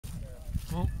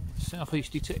Well,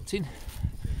 southeast detecting,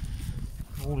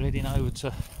 all heading over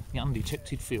to the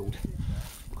undetected field.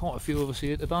 Quite a few of us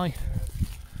here today,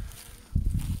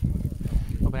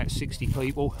 about 60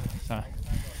 people, so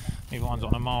everyone's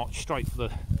on a march straight for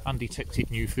the undetected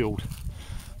new field.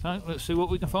 So let's see what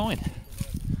we can find.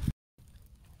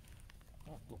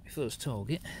 I've got my first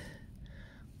target,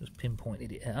 just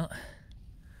pinpointed it out.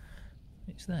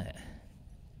 It's that.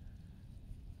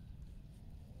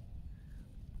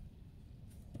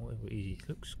 Whatever it is, it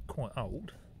looks quite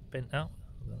old, bent out.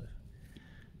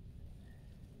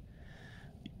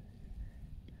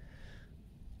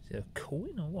 Is it a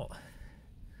coin or what?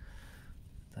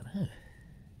 I don't know.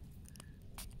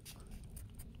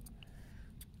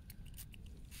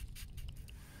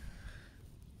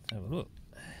 Let's have a look.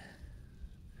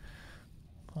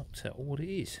 Can't tell what it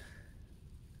is.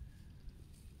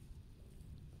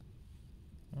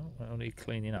 Oh, I'll need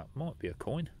cleaning up. Might be a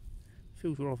coin.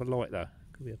 Feels rather light though.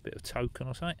 Could be a bit of token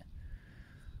or something.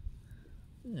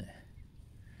 Yeah.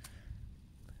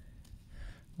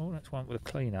 Well, that's one with a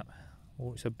clean up.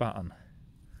 Or it's a button.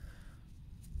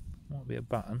 Might be a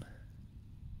button.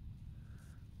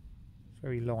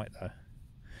 Very light though.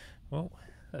 Well,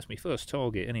 that's my first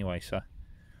target anyway, so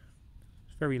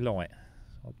it's very light.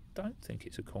 I don't think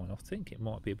it's a coin. I think it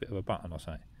might be a bit of a button or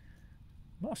something.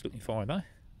 Nice looking find though.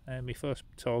 And my first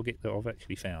target that I've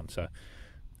actually found, so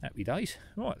happy days.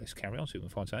 Right, let's carry on, see if we can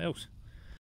find something else.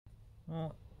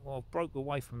 Right, well, I've broke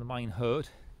away from the main herd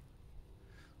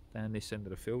down this end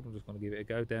of the field. I'm just going to give it a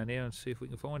go down here and see if we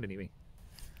can find anything.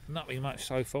 Nothing much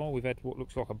so far. We've had what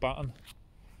looks like a button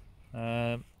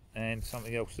and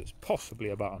something else that's possibly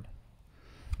a button,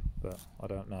 but I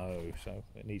don't know, so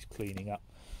it needs cleaning up,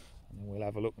 and then we'll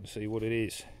have a look and see what it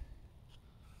is.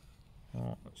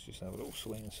 Right, let's just have a little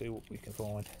swing and see what we can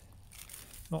find.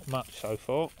 Not much so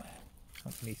far.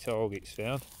 Not many targets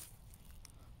found.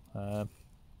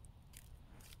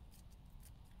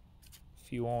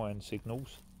 Few iron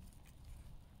signals.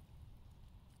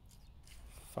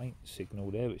 Faint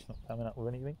signal there, but it's not coming up with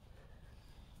anything.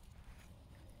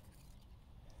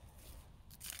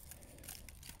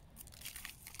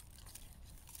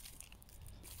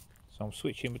 So I'm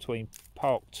switching between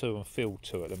Park 2 and Field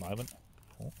 2 at the moment.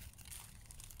 Oh.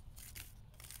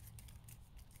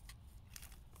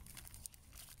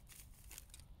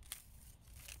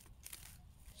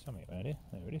 Something around here,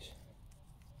 there it is.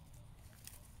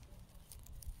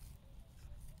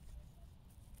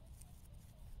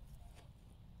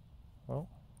 Well,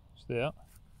 it's there.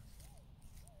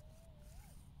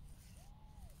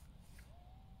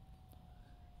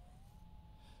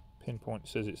 Pinpoint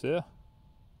says it's there.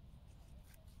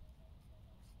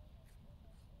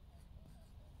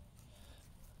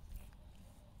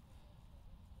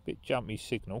 Bit jumpy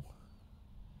signal.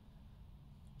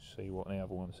 See what the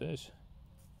other one says.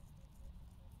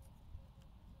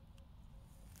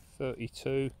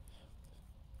 32.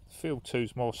 Field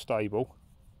 2's more stable.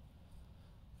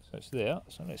 So it's there.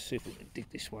 So let's see if we can dig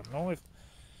this one live.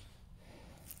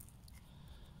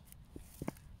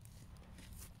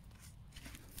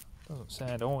 Doesn't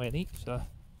sound irony, so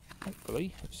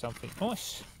hopefully it's something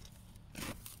nice.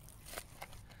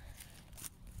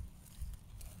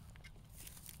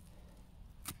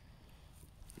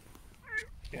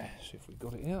 Yeah, see if we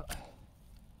got it out.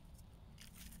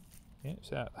 Yeah,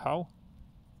 it's out the hole.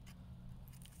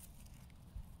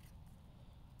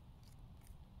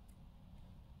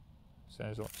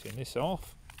 Sounds like it's in this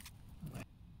half.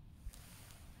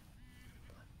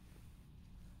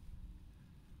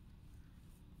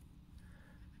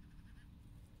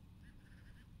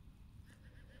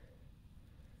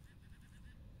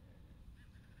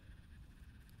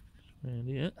 Round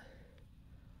here.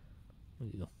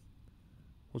 Where's it gone?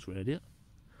 What's round here?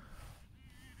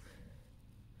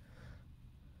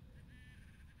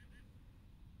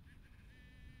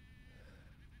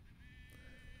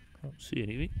 Can't see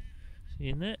anything.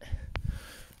 Seeing that?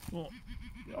 Oh,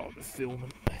 I'll just film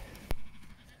them.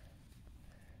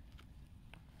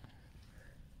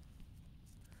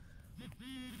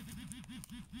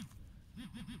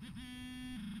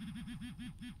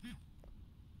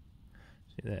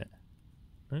 See that?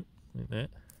 Oh, like that.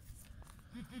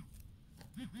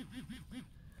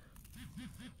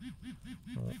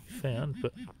 Not what we found,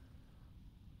 but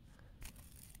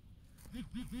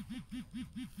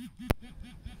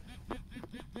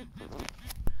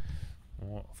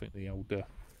right, I think the old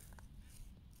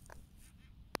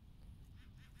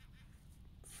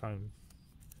phone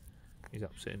is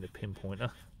upsetting the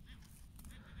pinpointer.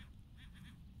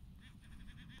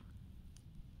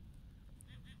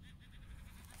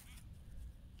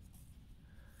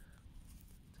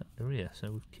 It's under here,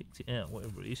 so we've kicked it out,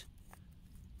 whatever it is.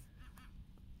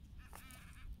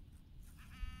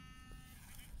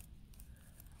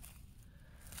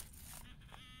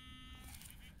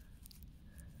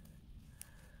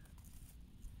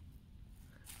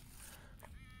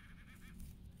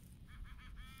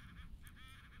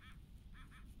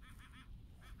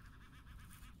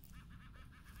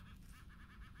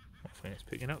 it's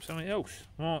picking up something else.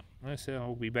 Right,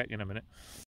 I'll be back in a minute.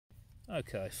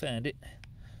 Okay, found it.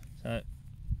 So,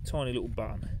 tiny little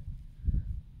button.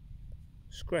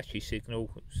 Scratchy signal,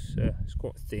 it's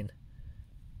quite thin.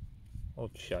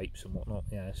 Odd shapes and whatnot,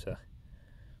 yeah, so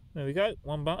there we go,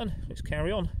 one button. Let's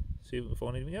carry on, see if we can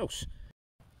find anything else.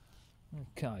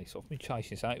 Okay, so I've been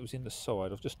chasing this out, it was in the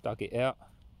side, I've just dug it out.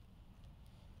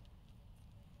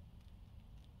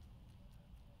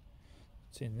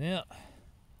 It's in there.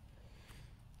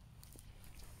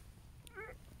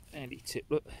 Handy tip,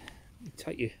 look, you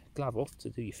take your glove off to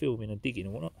do your filming and digging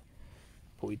and whatnot.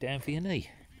 Put it down for your knee.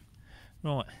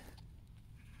 Right.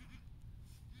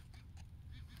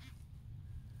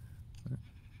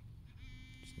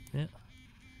 Yeah.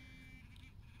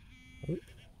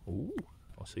 Oh,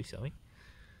 I see something.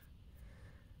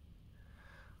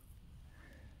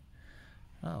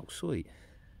 Oh, sweet.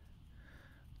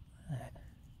 That.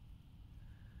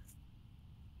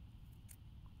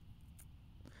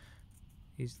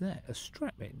 Is that a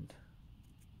strap end?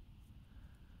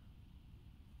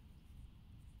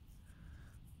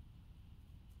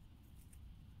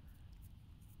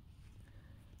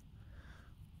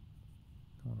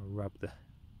 I want to rub the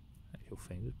actual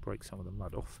fingers, break some of the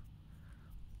mud off.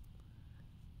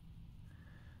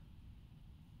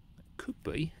 It could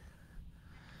be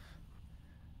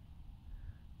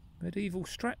medieval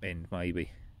strap end,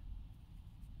 maybe,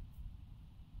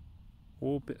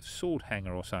 or a bit of sword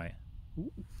hanger or something.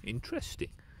 Ooh,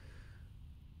 interesting.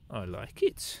 I like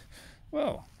it.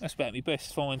 Well, that's about my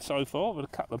best find so far, with a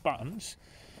couple of buttons,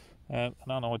 an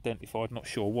unidentified, not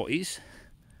sure what is.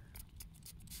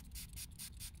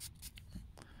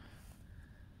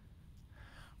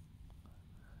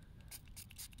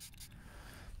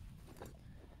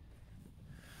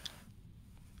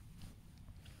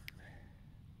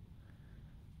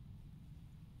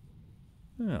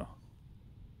 Oh,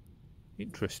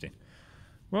 interesting.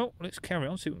 Well, let's carry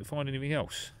on, see if we can find anything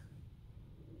else.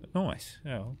 But nice.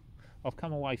 Yeah, I've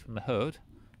come away from the herd.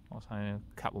 I'll say a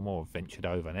couple more have ventured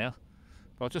over now.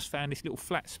 But I just found this little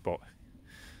flat spot.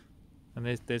 And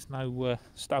there's no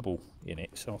stubble in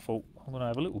it. So I thought, I'm going to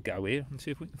have a little go here and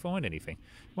see if we can find anything.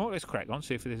 Well, let's crack on,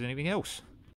 see if there's anything else.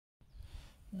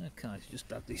 Okay, so just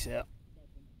dug this out.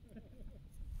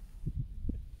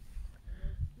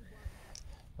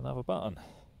 Another button.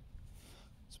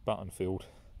 It's button filled.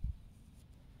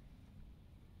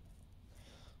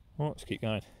 Right, let's keep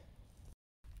going.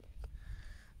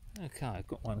 Okay, I've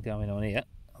got one going on here.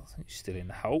 I think it's still in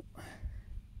the hole.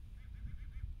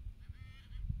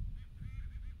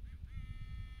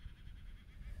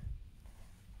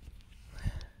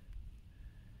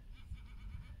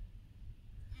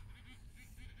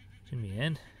 It's in the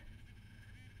end.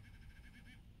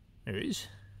 There it is.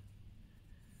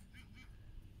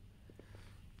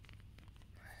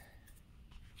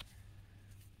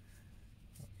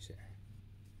 What is it?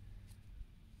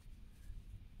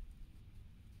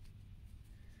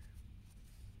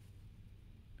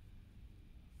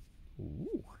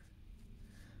 Ooh.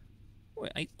 Well,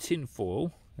 it ain't tin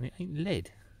foil and it ain't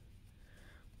lead.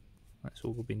 That's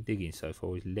all we've been digging so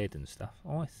far is lead and stuff.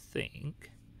 I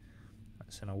think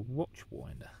that's an old watch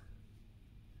winder.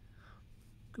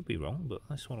 Could be wrong, but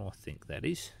that's what I think that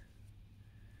is.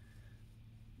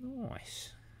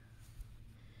 Nice.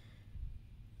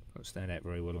 Won't stand out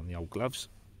very well on the old gloves.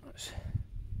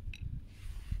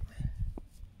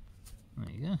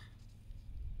 There you go.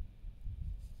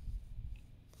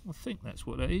 I think that's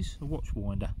what that is, a watch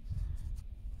winder.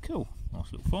 Cool,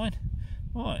 nice little find.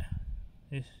 Right,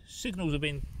 the signals have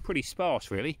been pretty sparse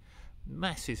really.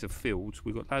 Masses of fields,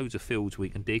 we've got loads of fields we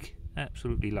can dig,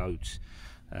 absolutely loads.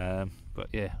 But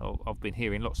yeah, I've been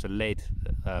hearing lots of lead,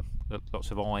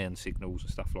 lots of iron signals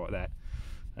and stuff like that,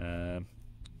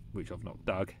 which I've not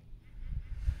dug.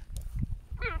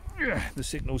 The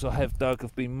signals I have dug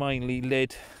have been mainly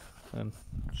lead and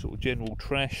sort of general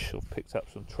trash. I've picked up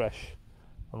some trash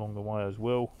along the way as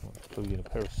well, including a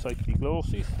pair of safety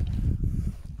glasses.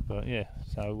 But yeah,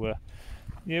 so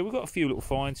yeah, we've got a few little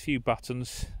finds, a few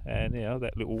buttons, and you know,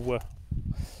 that little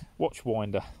watch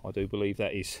winder, I do believe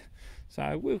that is.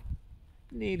 So we're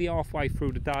nearly halfway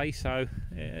through the day, so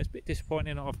yeah, it's a bit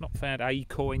disappointing that I've not found a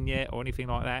coin yet or anything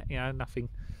like that. You know, nothing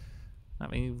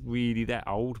really that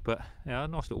old, but you know, a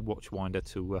nice little watch winder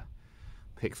to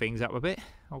pick things up a bit.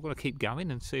 I'm going to keep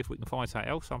going and see if we can find something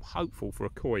else. I'm hopeful for a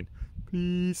coin,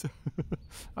 please.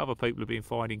 Other people have been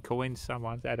finding coins.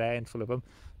 Someone's had a handful of them.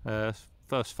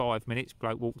 First 5 minutes,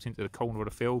 bloke walked into the corner of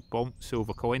the field, boom,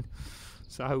 silver coin.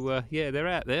 So yeah, they're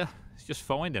out there. It's just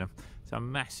finding them. It's a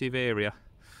massive area.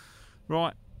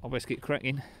 Right, I'll best get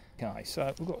cracking. Okay,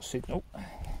 so we've got a signal.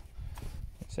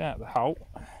 It's out of the hole.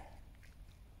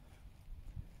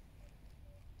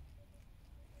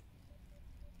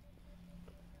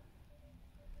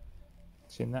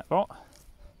 It's in that lot.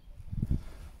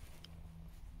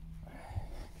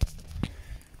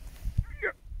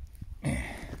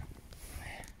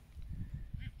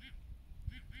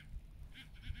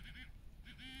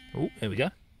 Oh, there we go.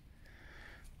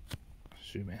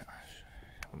 Zoom out.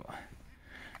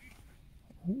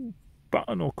 Ooh,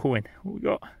 button or coin? What we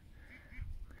got?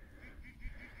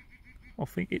 I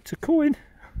think it's a coin.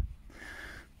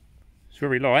 It's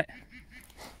very light.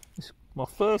 It's my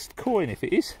first coin, if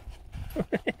it is.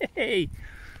 Hey!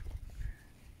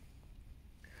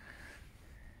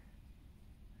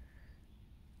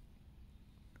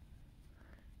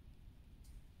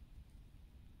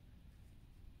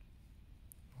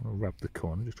 I'll rub the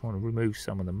coin. I'm just trying to remove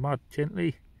some of the mud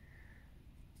gently.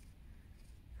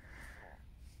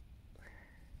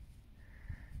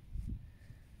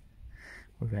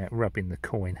 Without rubbing the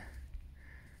coin.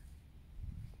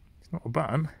 It's not a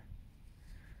button.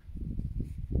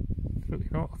 It's really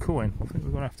not a coin. I think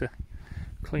we're going to have to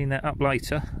clean that up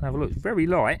later and have a look. It's very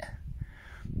light,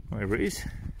 wherever it is.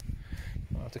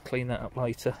 I'll have to clean that up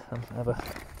later and have a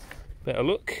better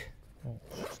look.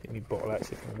 Just get my bottle out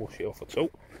so I can wash it off at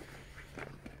all.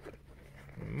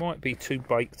 It might be too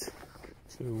baked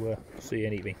to see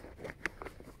anything.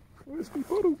 Where's my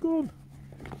bottle gone?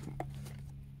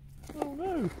 Oh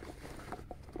no!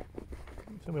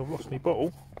 Don't tell me I've lost my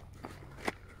bottle.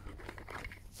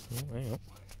 Oh, hang on.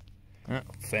 Ah,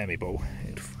 found my bottle.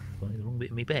 It's the wrong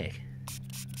bit in my bag.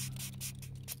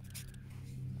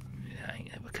 That ain't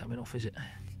ever coming off, is it?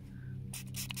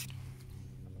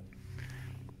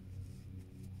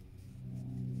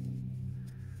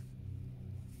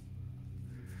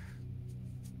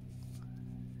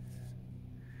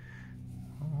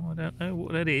 Oh, I don't know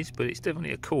what that is, but it's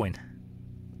definitely a coin.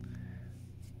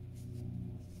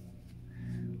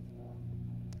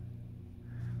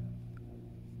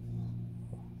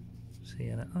 See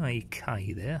an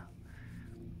AK there.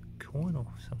 Coin or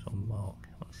some sort of mark.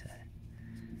 What's that?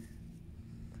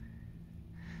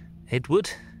 Edward?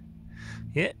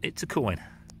 Yeah, it's a coin.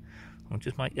 I'll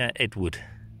just make that Edward.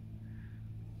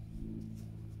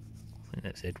 I think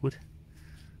that's Edward.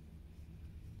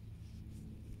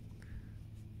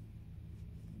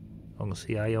 I can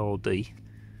see ARD.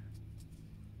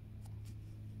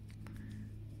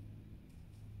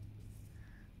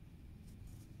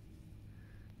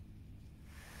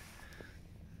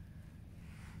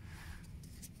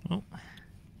 Oh.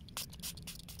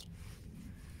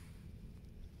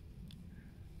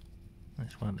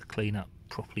 That's one to clean up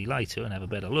properly later and have a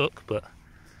better look, but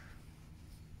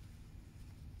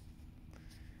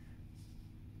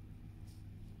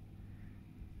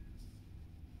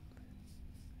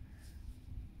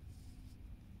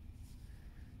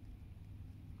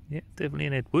yeah, definitely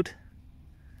an Edward.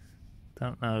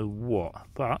 Don't know what,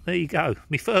 but there you go.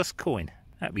 My first coin.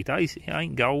 Happy days. It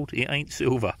ain't gold, it ain't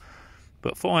silver.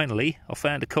 But finally, I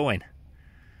found a coin.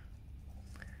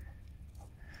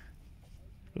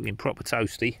 Looking proper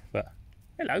toasty, but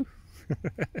hello.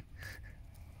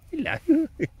 Hello.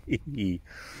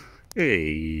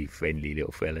 Hey, friendly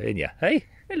little fella, ain't you? Hey,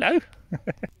 hello.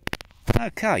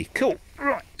 Okay, cool.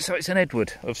 Right, so it's an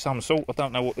Edward of some sort. I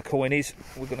don't know what the coin is.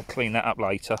 We're going to clean that up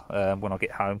later when I get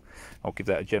home. I'll give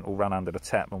that a gentle run under the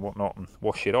tap and whatnot and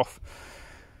wash it off.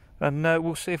 And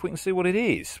we'll see if we can see what it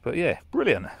is. But yeah,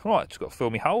 brilliant. Right, just got to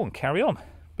fill my hole and carry on.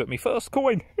 But my first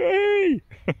coin. Hey!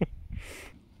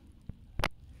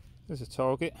 There's a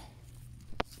target.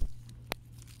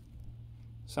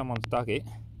 Someone's dug it.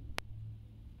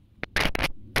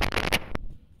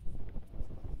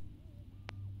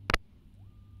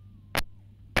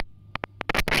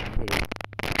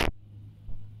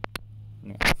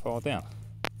 Not far down.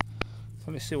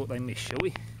 So let's see what they missed, shall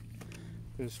we?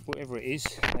 Because whatever it is,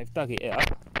 they've dug it out,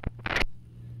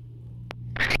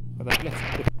 but they've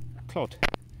left the clod.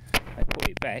 They put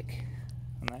it back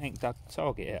and they ain't dug the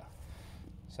target out.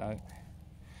 So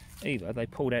either they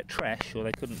pulled out trash or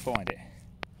they couldn't find it.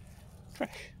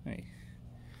 Trash, hey.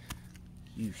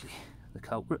 Usually the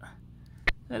culprit.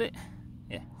 Is that it?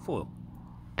 Yeah, foil.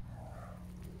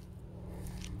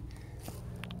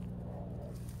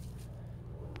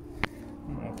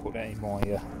 I'll put that in my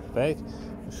bag.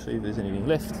 Let's see if there's anything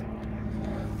left.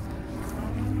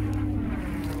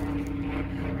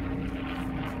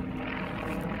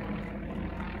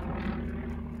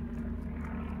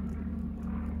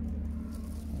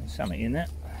 There's something in there.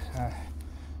 So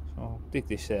I'll dig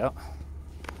this out.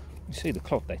 You see the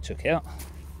clod they took out.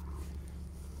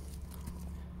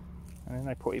 And then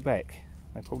they put it back.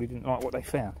 They probably didn't like what they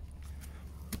found.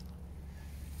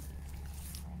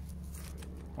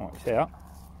 Right, it's out.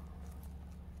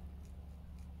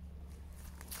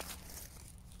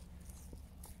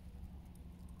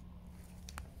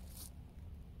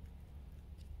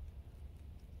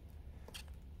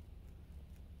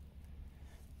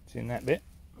 It's in that bit.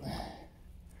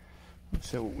 Let's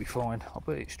see what we find. I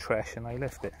bet it's trash and they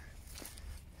left it.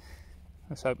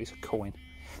 Let's hope it's a coin.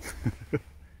 There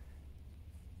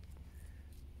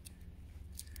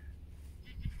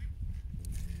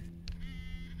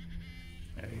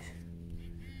it is.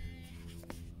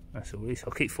 That's all it is. I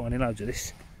keep finding loads of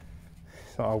this.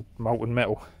 It's like old molten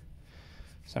metal.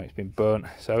 So it's been burnt.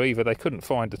 So either they couldn't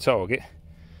find the target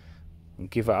and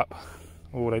give up,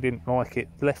 or they didn't like it,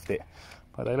 left it.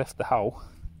 But they left the hole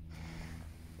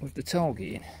with the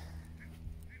target in.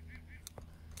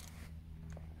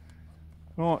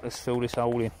 Right, let's fill this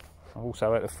hole in. I've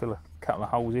also had to fill a couple of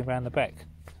holes in around the back.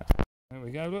 So, there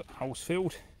we go, look, hole's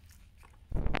filled.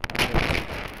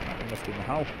 Nothing left in the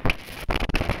hole.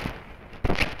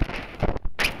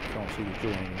 Can't see the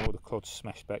joint anymore, the clod's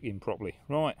smashed back in properly.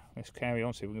 Right, let's carry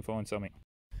on, see if we can find something.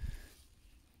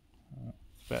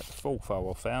 It's about the fourth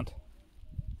hole I found.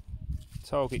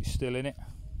 Target's still in it.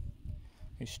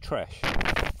 It's trash.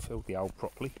 Filled the hole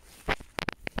properly.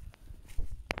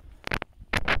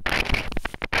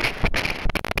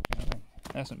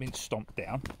 It hasn't been stomped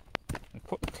down. I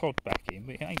put the clod back in,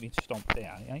 but it ain't been stomped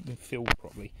down. It ain't been filled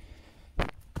properly.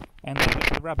 And there's a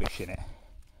bit of rubbish in it.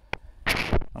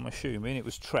 I'm assuming it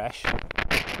was trash. Like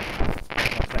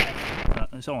that.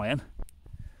 That's iron.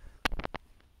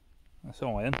 That's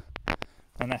iron.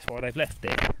 And that's why they've left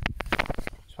it.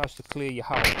 It's supposed to clear your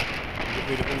hole and get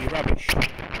rid of all your rubbish.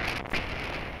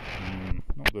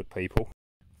 Not good, people.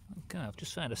 Okay, I've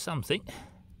just found something.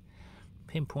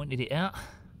 Pinpointed it out.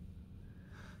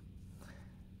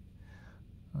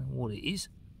 I don't know what it is.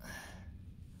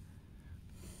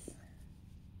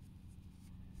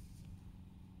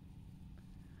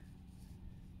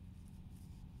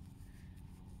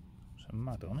 Some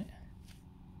mud on it.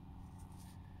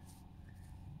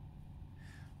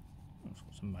 It's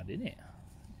got some mud in it.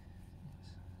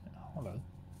 It's hollow.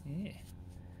 Yeah.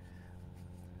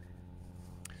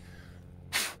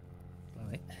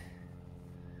 Right.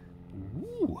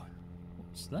 Ooh,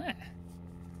 what's that?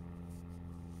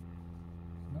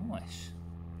 Nice.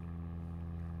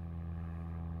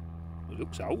 It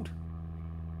looks old.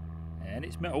 And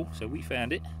it's metal, so we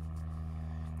found it.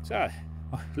 So,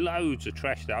 loads of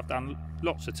trash there. I've done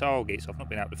lots of targets. I've not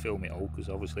been able to film it all because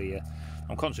obviously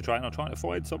I'm concentrating on trying to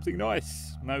find something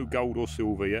nice. No gold or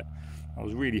silver yet. I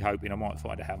was really hoping I might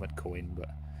find a hammered coin, but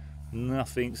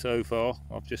nothing so far.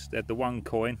 I've just had the one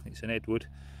coin. It's an Edward.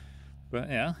 But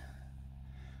yeah,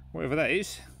 whatever that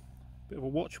is, bit of a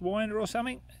watch winder or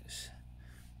something. It's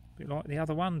a bit like the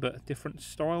other one, but a different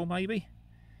style maybe.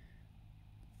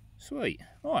 Sweet.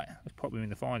 Right, let's pop them in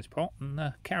the fines pot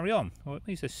and carry on. Well, at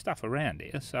least there's stuff around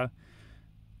here, so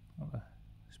I'll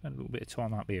spend a little bit of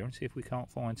time up here and see if we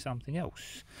can't find something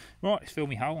else. Right, let's fill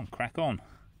me hole and crack on.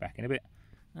 Back in a bit.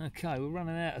 Okay, we're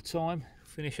running out of time.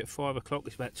 Finish at 5 o'clock.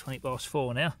 It's about 20 past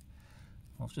 4 now.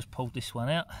 I've just pulled this one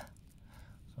out. So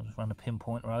I'll just run the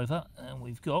pinpointer over, and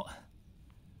we've got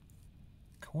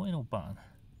coin or button.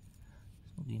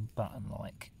 It's looking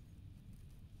button-like.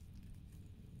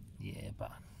 Yeah,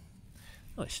 button.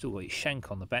 Oh, it's still got its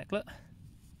shank on the back, look.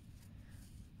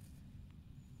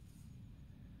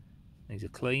 These are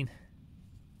clean.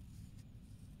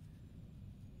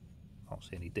 Can't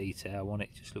see any detail on it,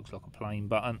 just looks like a plain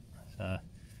button. So,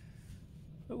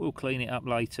 but we'll clean it up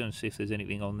later and see if there's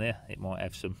anything on there. It might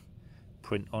have some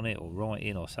print on it or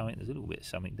writing or something. There's a little bit of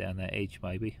something down that edge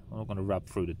maybe. I'm not going to rub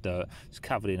through the dirt. It's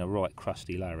covered in a right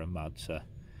crusty layer of mud, so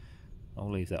I'll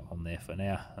leave that on there for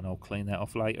now and I'll clean that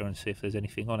off later and see if there's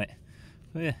anything on it.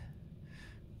 But yeah,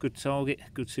 good target,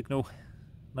 good signal.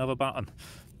 Another button.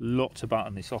 Lots of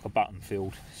buttons. It's like a button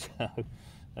field.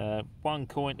 So one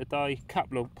coin today,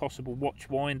 couple of possible watch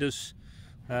winders.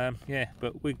 Yeah,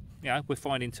 but we're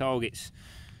finding targets.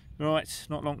 Right,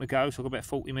 not long to go, so I've got about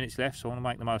 40 minutes left, so I want to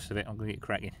make the most of it. I'm going to get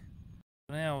cracking.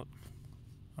 Now,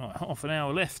 right, half an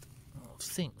hour left. I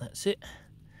think that's it.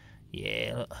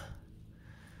 Yeah, look.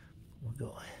 We've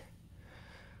got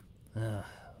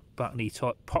buttony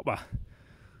type popper.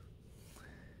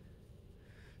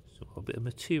 So got a bit of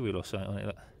material or something on it.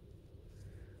 Look.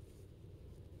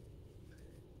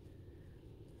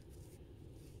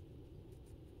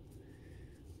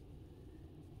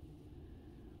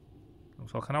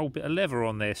 Looks like an old bit of leather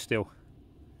on there still.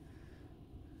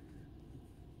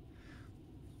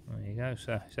 There you go.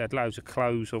 So it's had loads of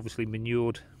clothes, obviously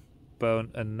manured,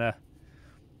 burnt and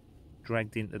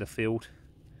dragged into the field.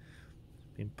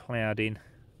 It's been ploughed in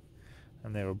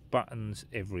and there are buttons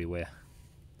everywhere.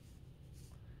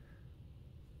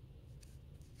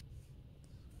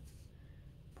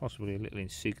 Possibly a little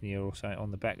insignia or something on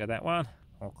the back of that one.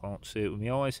 I can't see it with my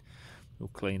eyes. We'll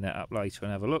clean that up later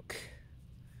and have a look.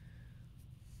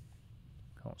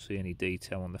 Can't see any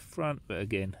detail on the front, but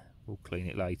again, we'll clean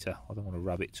it later. I don't want to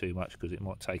rub it too much because it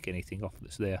might take anything off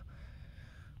that's there.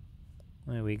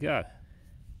 There we go.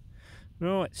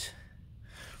 Right,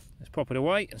 let's pop it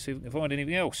away and see if we can find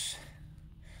anything else.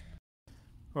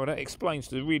 Well, that explains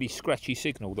the really scratchy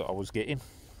signal that I was getting.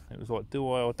 It was like, do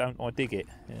I or don't I dig it?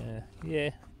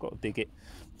 Yeah, got to dig it.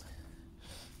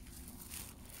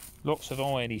 Lots of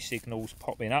irony signals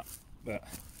popping up, but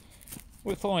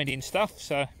we're finding stuff,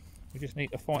 so we just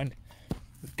need to find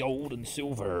gold and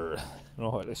silver.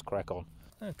 Right, let's crack on.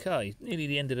 Okay, nearly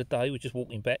the end of the day. We're just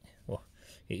walking back. Well,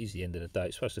 it is the end of the day.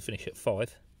 It's supposed to finish at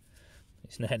 5.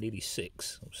 It's now nearly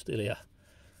 6. I'm still here.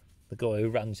 The guy who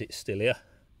runs it's still here.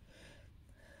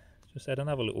 Just had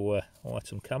another little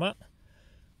item come up.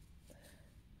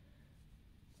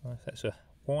 I don't know if that's a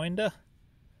winder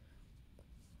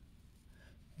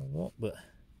or what, but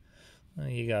there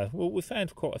you go. Well, we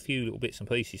found quite a few little bits and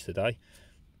pieces today.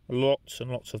 Lots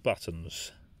and lots of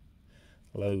buttons.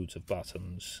 Loads of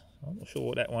buttons. I'm not sure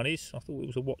what that one is. I thought it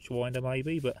was a watch winder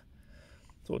maybe, but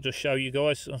I thought I'd just show you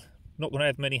guys. I'm not going to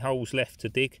have many holes left to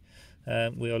dig.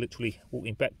 We are literally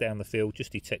walking back down the field,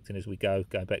 just detecting as we go,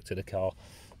 going back to the car.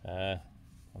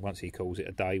 Once he calls it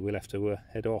a day, we'll have to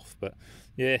head off. But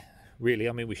yeah, really,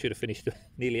 I mean, we should have finished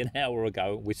nearly an hour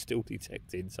ago and we're still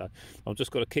detecting, so I've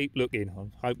just got to keep looking.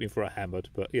 I'm hoping for a hammered,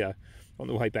 but yeah, on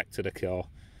the way back to the car.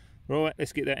 Right,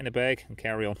 let's get that in the bag and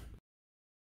carry on.